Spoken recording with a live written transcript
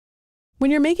When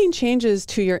you're making changes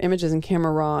to your images in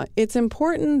Camera Raw, it's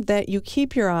important that you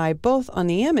keep your eye both on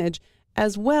the image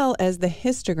as well as the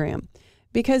histogram.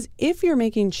 Because if you're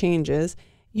making changes,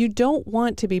 you don't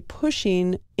want to be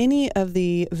pushing any of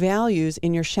the values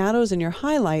in your shadows and your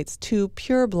highlights to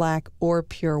pure black or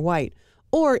pure white.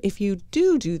 Or if you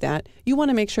do that, you want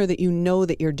to make sure that you know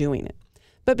that you're doing it.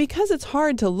 But because it's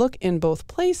hard to look in both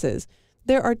places,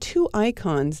 there are two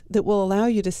icons that will allow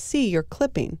you to see your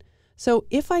clipping. So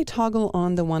if I toggle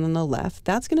on the one on the left,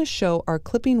 that's going to show our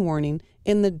clipping warning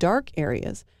in the dark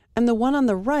areas. And the one on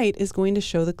the right is going to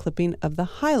show the clipping of the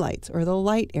highlights or the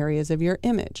light areas of your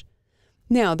image.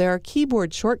 Now, there are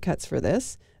keyboard shortcuts for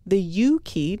this. The U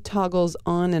key toggles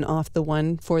on and off the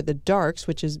one for the darks,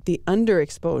 which is the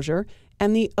underexposure,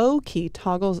 and the O key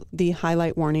toggles the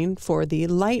highlight warning for the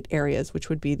light areas, which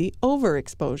would be the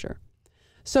overexposure.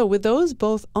 So with those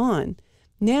both on,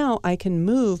 now I can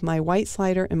move my white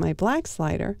slider and my black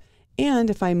slider, and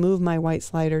if I move my white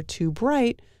slider too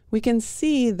bright, we can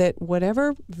see that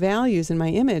whatever values in my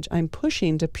image I'm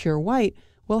pushing to pure white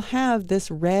will have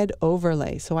this red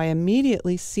overlay, so I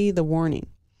immediately see the warning.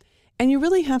 And you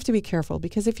really have to be careful,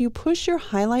 because if you push your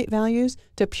highlight values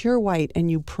to pure white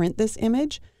and you print this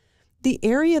image, the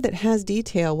area that has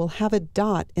detail will have a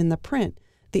dot in the print.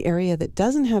 The area that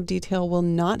doesn't have detail will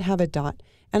not have a dot.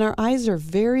 And our eyes are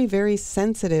very, very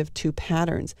sensitive to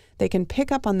patterns. They can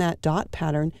pick up on that dot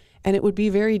pattern, and it would be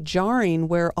very jarring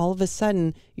where all of a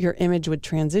sudden your image would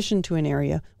transition to an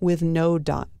area with no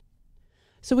dot.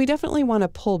 So we definitely want to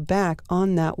pull back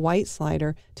on that white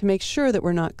slider to make sure that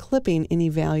we're not clipping any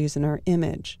values in our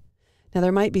image. Now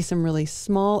there might be some really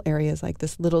small areas like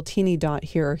this little teeny dot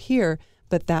here or here,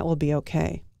 but that will be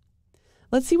okay.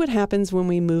 Let's see what happens when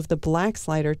we move the black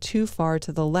slider too far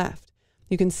to the left.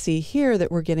 You can see here that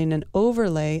we're getting an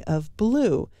overlay of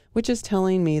blue, which is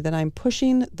telling me that I'm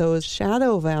pushing those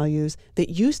shadow values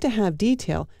that used to have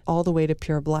detail all the way to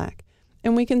pure black.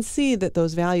 And we can see that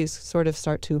those values sort of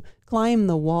start to climb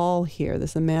the wall here,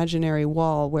 this imaginary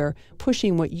wall where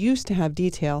pushing what used to have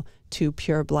detail to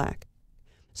pure black.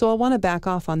 So I'll want to back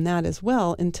off on that as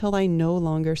well until I no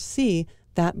longer see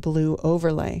that blue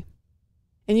overlay.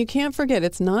 And you can't forget,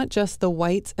 it's not just the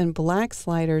whites and black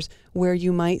sliders where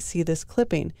you might see this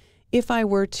clipping. If I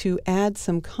were to add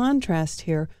some contrast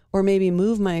here, or maybe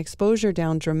move my exposure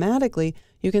down dramatically,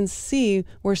 you can see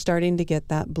we're starting to get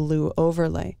that blue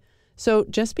overlay. So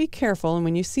just be careful, and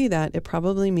when you see that, it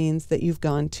probably means that you've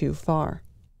gone too far.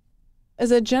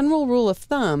 As a general rule of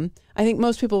thumb, I think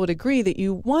most people would agree that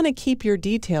you want to keep your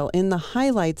detail in the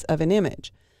highlights of an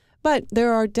image. But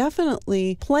there are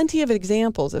definitely plenty of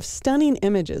examples of stunning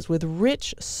images with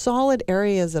rich, solid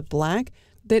areas of black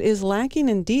that is lacking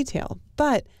in detail,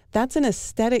 but that's an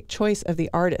aesthetic choice of the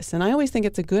artist. And I always think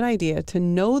it's a good idea to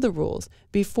know the rules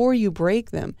before you break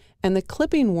them. And the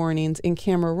clipping warnings in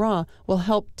Camera Raw will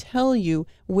help tell you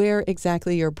where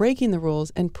exactly you're breaking the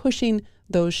rules and pushing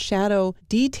those shadow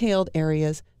detailed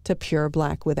areas to pure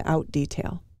black without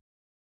detail.